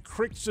one. At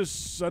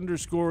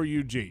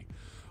Crixus_UG.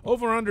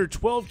 Over-under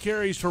 12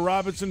 carries for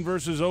Robinson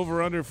versus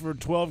over-under for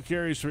 12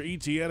 carries for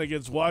ETN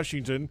against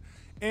Washington.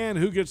 And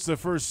who gets the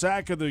first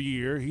sack of the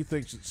year? He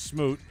thinks it's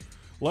Smoot.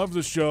 Love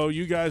the show.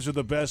 You guys are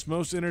the best.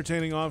 Most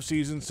entertaining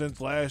offseason since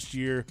last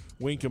year.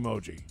 Wink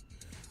emoji.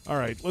 All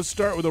right, let's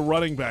start with the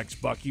running backs,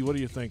 Bucky. What are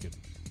you thinking?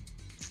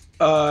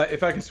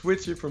 If I can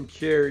switch it from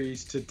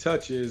carries to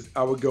touches,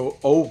 I would go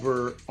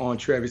over on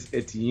Travis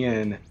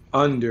Etienne,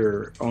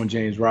 under on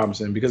James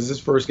Robinson, because it's his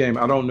first game.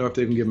 I don't know if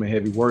they can give him a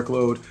heavy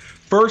workload.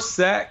 First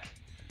sack,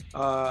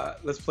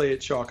 let's play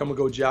it chalk. I'm going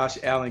to go Josh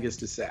Allen gets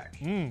the sack.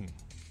 I'm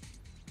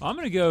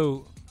going to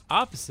go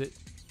opposite.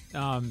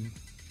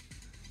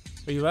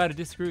 Are you allowed to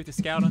disagree with the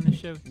scout on this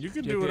show? You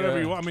can do whatever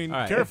you want. I mean,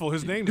 right. Careful.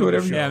 His name's do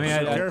whatever on the show.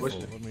 you want. I careful. I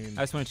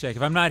just want to check.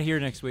 If I'm not here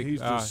next week,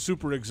 He's the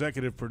super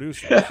executive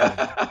producer.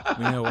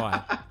 We know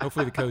why.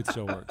 Hopefully the code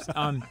still works.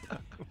 I'm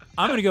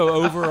going to go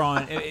over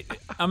on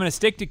I'm going to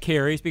stick to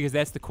carries because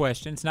that's the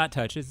question. It's not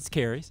touches. It's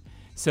carries.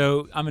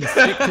 So I'm going to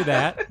stick to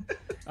that.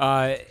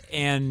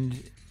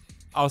 And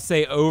I'll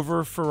say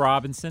over for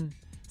Robinson,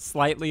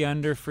 slightly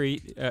under for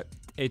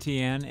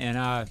Etienne. And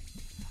I'm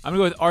going to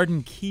go with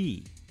Arden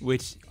Key,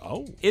 which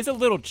is a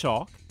little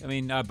chalk. I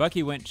mean,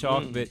 Bucky went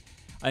chalk, but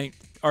I think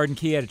Arden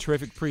Key had a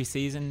terrific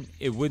preseason.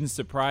 It wouldn't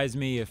surprise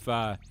me if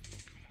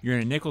you're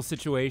in a nickel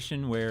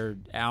situation where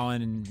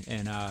Allen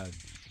and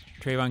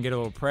Trayvon get a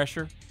little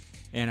pressure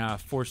and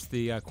force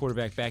the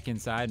quarterback back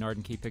inside, and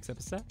Arden Key picks up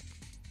a sack.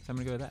 So I'm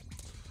going to go with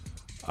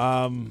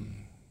that.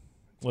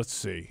 Let's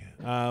see.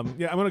 I'm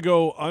going to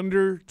go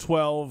under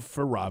 12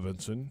 for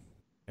Robinson.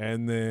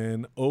 And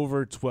then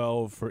over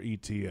 12 for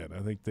ETN.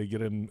 I think they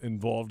get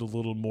involved a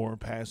little more,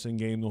 passing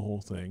game, the whole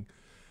thing.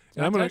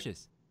 And I'm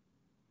touches.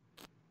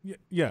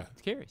 Yeah.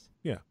 It's carries.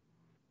 Yeah.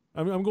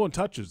 I'm going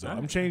touches, though. Right.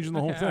 I'm changing the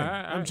whole thing. All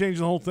right. I'm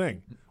changing the whole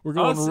thing. We're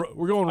going rogue.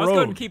 Let's go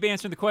ahead and keep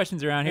answering the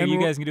questions around here.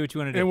 You guys can do what you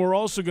want to do. And we're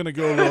also going to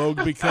go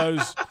rogue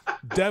because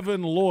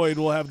Devin Lloyd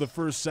will have the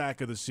first sack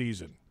of the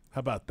season. How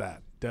about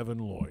that? Devin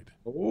Lloyd.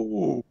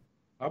 Oh,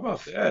 how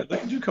about that?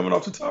 Look at you coming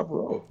off the top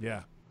row.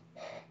 Yeah.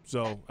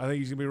 So I think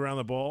he's going to be around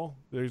the ball.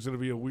 There's going to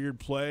be a weird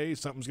play.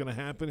 Something's going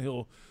to happen.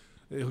 He'll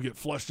get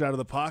flushed out of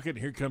the pocket. And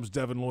here comes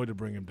Devin Lloyd to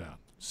bring him down.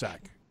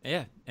 Sack.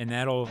 Yeah, and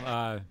that'll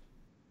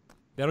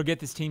get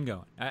this team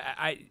going.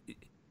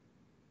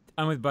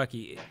 I'm with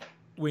Bucky.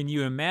 When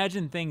you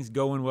imagine things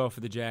going well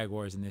for the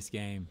Jaguars in this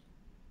game,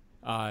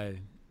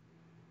 and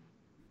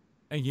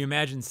you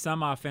imagine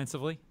some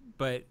offensively,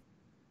 but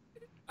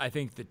I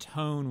think the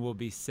tone will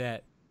be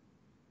set.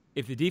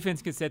 If the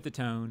defense can set the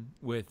tone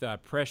with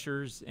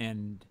pressures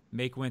and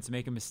make Wentz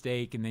make a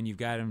mistake, and then you've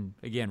got him,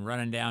 again,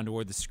 running down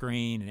toward the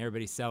screen and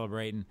everybody's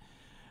celebrating,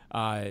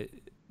 that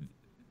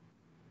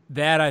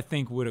I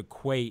think would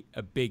equate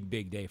a big,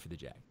 big day for the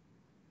Jag.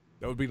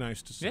 That would be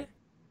nice to see. Yeah.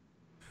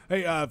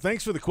 Hey,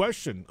 thanks for the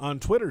question on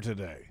Twitter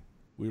today.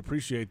 We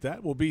appreciate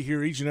that. We'll be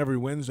here each and every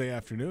Wednesday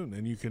afternoon,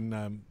 and you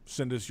can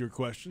send us your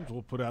questions.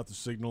 We'll put out the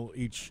signal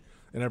each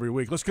and every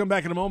week. Let's come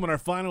back in a moment. Our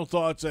final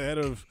thoughts ahead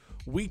of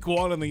Week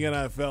 1 in the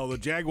NFL. The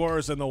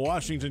Jaguars and the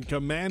Washington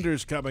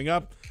Commanders coming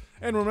up.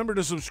 And remember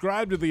to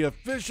subscribe to the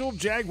official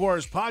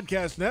Jaguars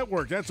Podcast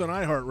Network. That's on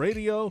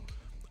iHeartRadio,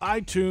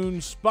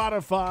 iTunes,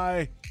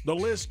 Spotify. The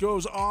list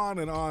goes on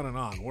and on and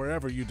on,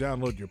 wherever you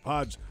download your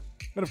pods.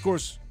 And, of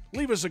course,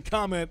 leave us a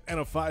comment and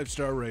a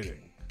 5-star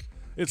rating.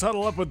 It's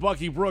Huddle Up with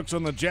Bucky Brooks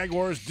on the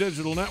Jaguars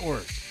Digital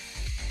Network.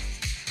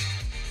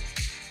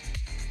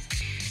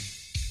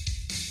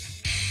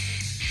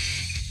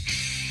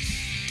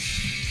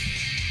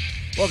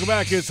 Welcome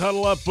back. It's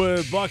Huddle Up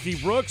with Bucky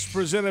Brooks,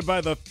 presented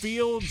by the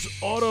Fields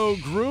Auto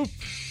Group.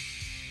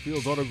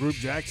 Fields Auto Group,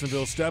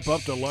 Jacksonville. Step up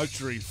to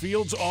luxury.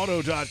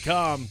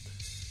 FieldsAuto.com.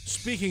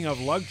 Speaking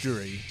of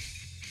luxury,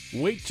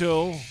 wait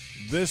till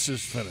this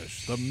is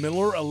finished. The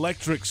Miller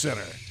Electric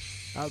Center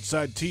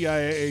outside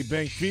TIAA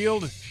Bank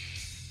Field.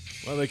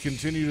 Well, they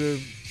continue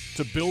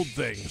to build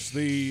things.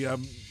 The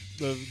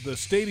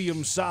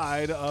stadium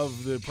side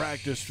of the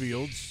practice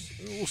fields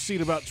will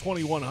seat about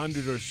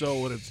 2,100 or so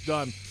when it's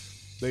done.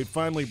 They've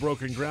finally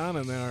broken ground,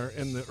 and they're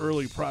in the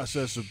early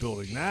process of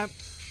building that.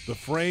 The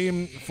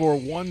frame for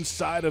one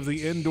side of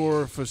the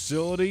indoor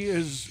facility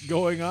is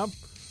going up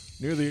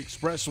near the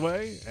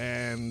expressway,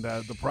 and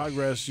the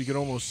progress you can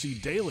almost see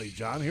daily.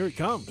 John, here it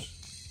comes.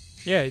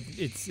 Yeah,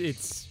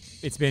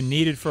 it's been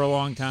needed for a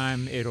long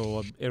time.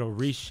 It'll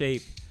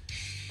reshape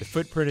the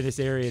footprint of this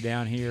area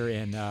down here,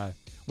 and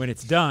when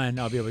it's done,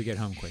 I'll be able to get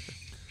home quicker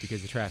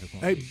because the traffic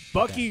won't. Hey,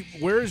 Bucky,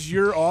 where's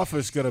your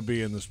office going to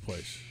be in this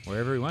place?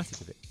 Wherever he wants it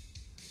to be.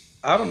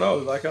 I don't know.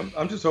 Like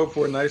I'm just hoping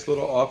for a nice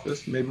little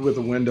office, maybe with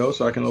a window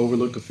so I can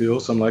overlook the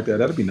field, something like that.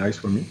 That'd be nice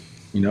for me,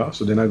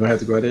 So then I'm gonna have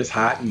to go out there. It's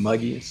hot and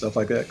muggy and stuff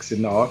like that. Sit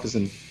in the office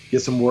and get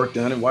some work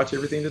done and watch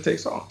everything that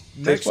takes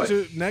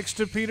place. Next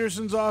to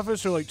Peterson's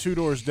office, or like 2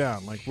 doors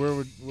down? Like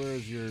where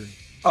is your?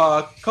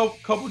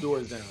 Couple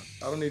doors down.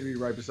 I don't need to be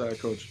right beside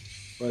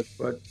Coach,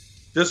 but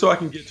just so I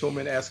can get to him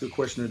and ask a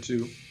question or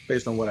two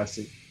based on what I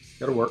see.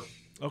 That'll work.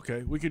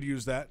 Okay, we could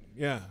use that.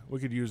 Yeah, we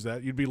could use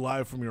that. You'd be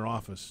live from your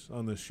office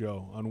on this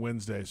show on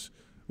Wednesdays.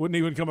 Wouldn't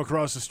even come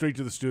across the street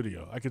to the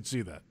studio. I could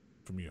see that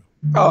from you.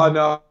 Oh,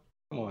 no.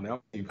 Come on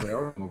now.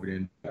 I'm over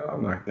there. I'll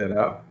knock that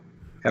out.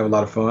 Have a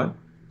lot of fun,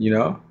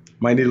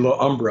 Might need a little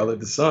umbrella.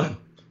 The sun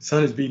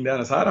is beating down.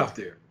 It's hot out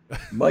there.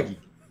 Muggy.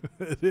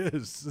 It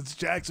is. It's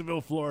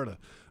Jacksonville, Florida.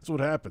 That's what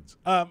happens.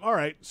 All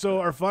right, so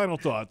our final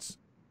thoughts.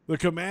 The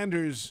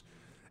Commanders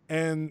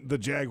and the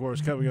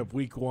Jaguars coming up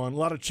week 1. A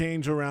lot of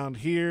change around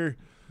here.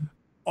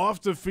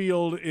 Off the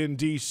field in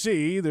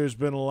D.C., there's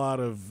been a lot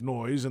of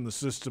noise in the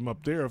system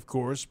up there, of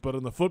course. But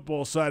on the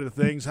football side of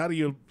things, how do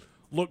you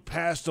look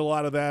past a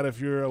lot of that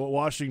if you're a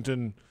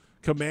Washington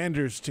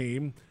Commanders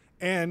team?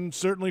 And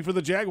certainly for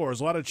the Jaguars,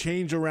 a lot of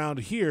change around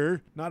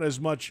here, not as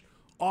much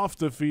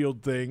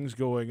off-the-field things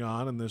going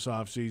on in this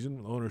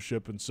offseason,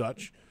 ownership and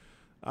such.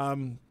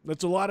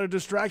 That's a lot of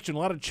distraction, a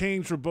lot of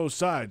change for both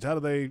sides. How do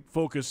they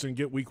focus and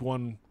get week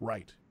 1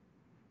 right?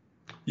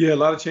 Yeah, a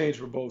lot of change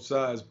for both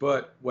sides,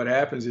 but what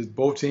happens is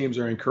both teams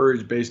are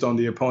encouraged based on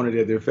the opponent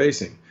that they're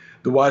facing.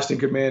 The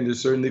Washington Commanders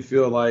certainly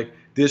feel like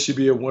this should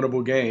be a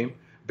winnable game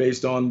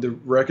based on the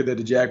record that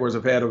the Jaguars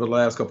have had over the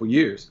last couple of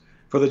years.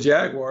 For the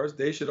Jaguars,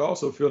 they should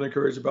also feel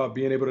encouraged about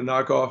being able to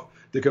knock off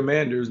the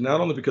Commanders, not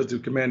only because the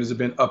Commanders have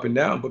been up and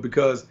down, but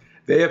because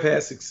they have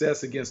had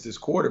success against this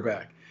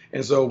quarterback.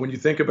 And so when you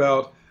think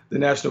about the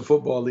National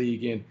Football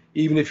League, and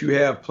even if you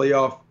have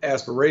playoff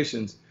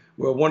aspirations,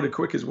 well, one of the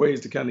quickest ways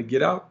to kind of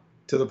get out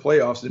to the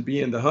playoffs and be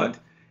in the hunt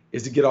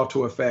is to get off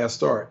to a fast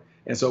start.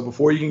 And so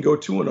before you can go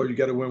 2-0, you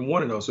got to win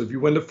 1-0. So if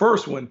you win the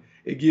first one,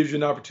 it gives you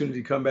an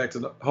opportunity to come back to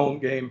the home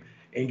game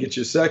and get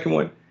your second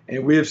one.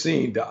 And we have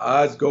seen the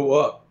odds go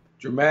up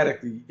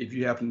dramatically if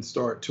you happen to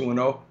start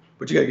 2-0,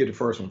 but you got to get the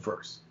first one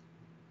first.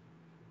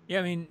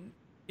 Yeah, I mean,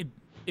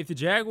 if the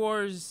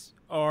Jaguars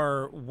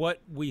are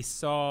what we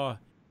saw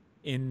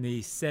in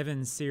the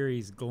 7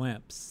 series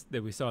glimpse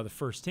that we saw the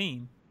first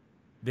team,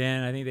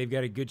 then I think they've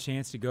got a good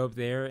chance to go up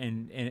there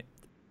and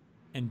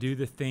do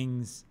the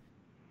things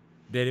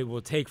that it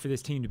will take for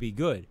this team to be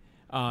good.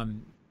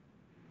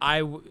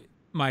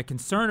 My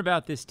concern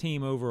about this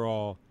team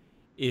overall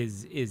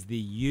is the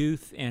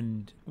youth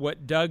and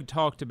what Doug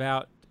talked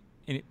about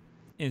in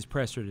his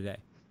presser today,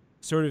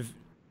 sort of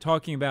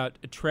talking about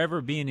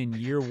Trevor being in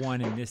year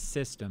 1 in this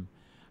system.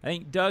 I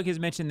think Doug has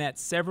mentioned that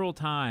several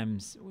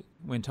times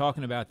when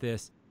talking about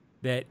this,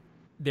 that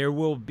there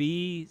will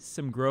be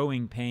some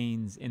growing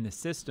pains in the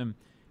system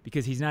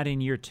because he's not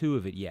in year 2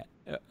 of it yet,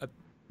 of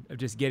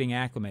just getting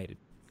acclimated.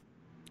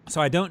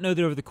 So I don't know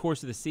that over the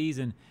course of the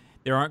season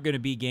there aren't going to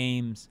be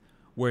games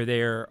where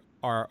there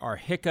are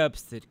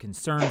hiccups that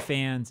concern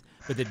fans,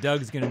 but that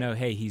Doug's going to know,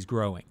 hey, he's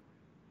growing.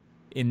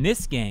 In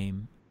this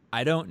game,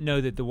 I don't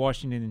know that the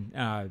Washington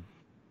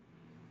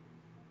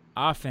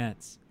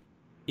offense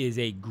is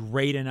a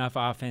great enough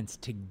offense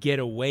to get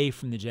away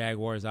from the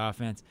Jaguars'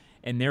 offense,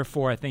 and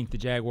therefore I think the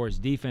Jaguars'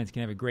 defense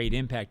can have a great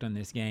impact on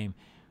this game,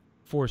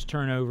 force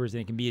turnovers,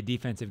 and it can be a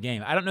defensive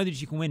game. I don't know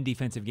that you can win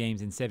defensive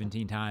games in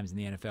 17 times in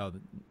the NFL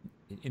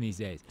in these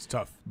days. It's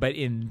tough. But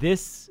in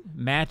this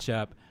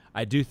matchup,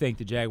 I do think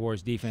the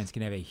Jaguars' defense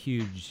can have a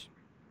huge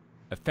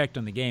effect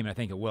on the game, and I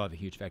think it will have a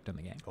huge effect on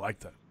the game. I like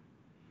that.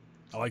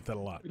 I like that a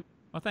lot.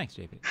 Well, thanks,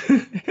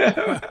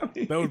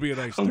 JP. That would be a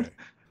nice day.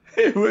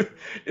 It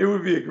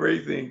would be a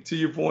great thing. To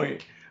your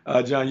point,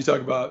 John, you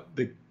talk about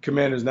the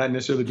Commanders not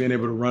necessarily being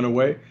able to run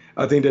away.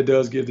 I think that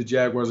does give the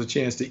Jaguars a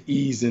chance to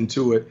ease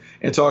into it.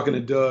 And talking to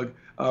Doug,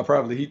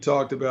 probably he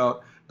talked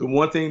about The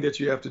one thing that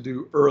you have to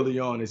do early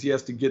on is he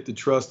has to get the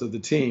trust of the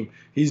team.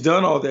 He's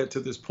done all that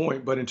to this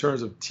point, but in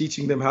terms of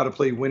teaching them how to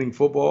play winning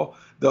football,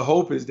 the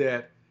hope is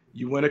that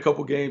you win a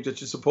couple games that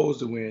you're supposed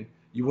to win,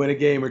 you win a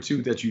game or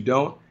two that you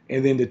don't,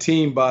 and then the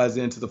team buys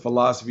into the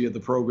philosophy of the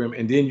program,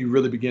 and then you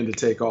really begin to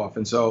take off.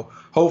 And so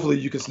hopefully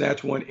you can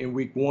snatch one in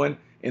week 1,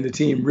 and the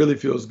team really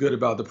feels good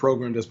about the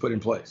program that's put in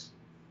place.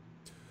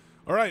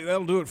 All right,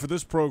 that'll do it for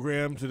this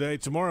program today.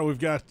 Tomorrow we've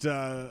got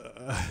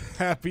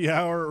Happy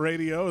Hour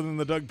Radio and then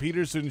the Doug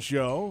Peterson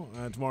Show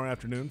tomorrow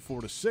afternoon,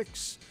 4 to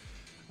 6.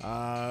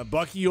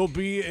 Bucky, you'll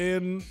be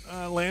in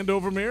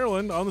Landover,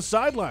 Maryland on the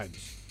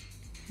sidelines.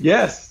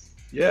 Yes.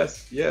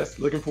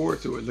 Looking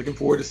forward to it. Looking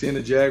forward to seeing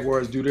the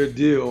Jaguars do their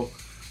deal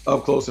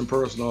up close and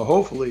personal.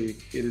 Hopefully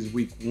it is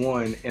week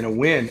 1 and a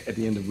win at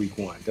the end of week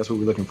 1. That's what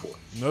we're looking for.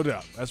 No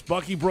doubt. That's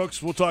Bucky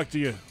Brooks. We'll talk to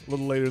you a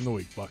little later in the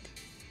week, Buck.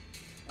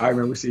 All right,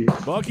 man. We'll see you.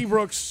 Bucky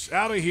Brooks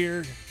out of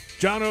here.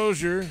 John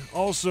Oehser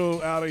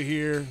also out of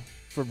here.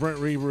 For Brent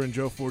Reber and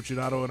Joe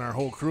Fortunato and our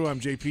whole crew, I'm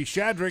JP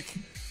Shadrick.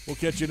 We'll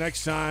catch you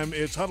next time.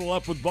 It's Huddle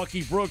Up with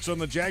Bucky Brooks on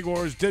the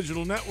Jaguars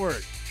Digital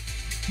Network.